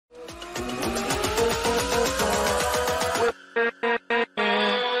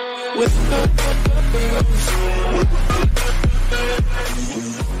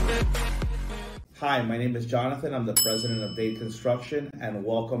Hi, my name is Jonathan. I'm the president of Dade Construction, and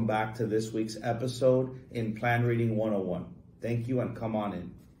welcome back to this week's episode in Plan Reading 101. Thank you, and come on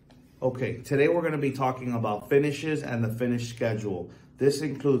in. Okay, today we're going to be talking about finishes and the finish schedule. This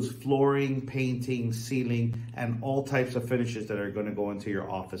includes flooring, painting, ceiling, and all types of finishes that are going to go into your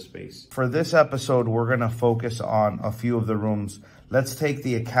office space. For this episode, we're going to focus on a few of the rooms. Let's take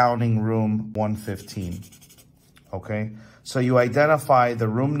the accounting room 115. Okay, so you identify the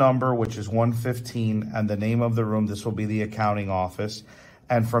room number, which is 115, and the name of the room. This will be the accounting office.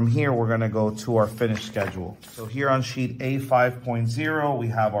 And from here, we're going to go to our finish schedule. So here on sheet A5.0, we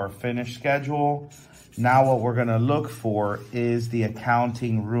have our finish schedule. Now what we're going to look for is the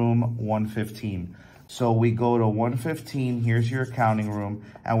accounting room 115. So we go to 115, here's your accounting room,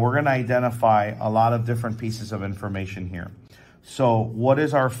 and we're going to identify a lot of different pieces of information here. So what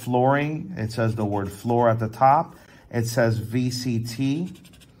is our flooring? It says the word floor at the top. It says VCT.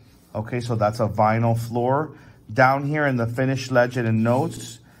 Okay, so that's a vinyl floor. Down here in the finish legend and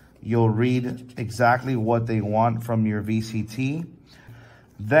notes, you'll read exactly what they want from your VCT.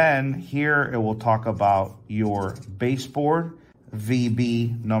 Then here it will talk about your baseboard,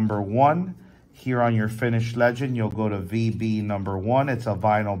 VB number 1. Here on your finish legend, you'll go to VB number 1. It's a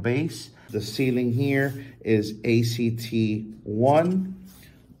vinyl base. The ceiling here is ACT 1.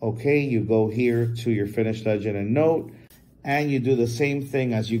 Okay, you go here to your finish legend and note, and you do the same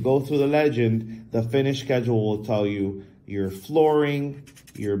thing as you go through the legend. The finish schedule will tell you your flooring,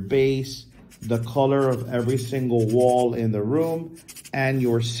 your base, the color of every single wall in the room, and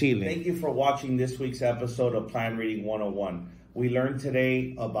your ceiling. Thank you for watching this week's episode of Plan Reading 101. We learned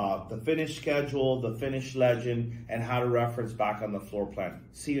today about the finish schedule, the finish legend, and how to reference back on the floor plan.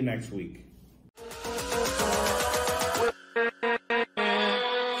 See you next week.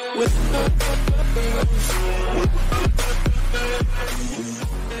 With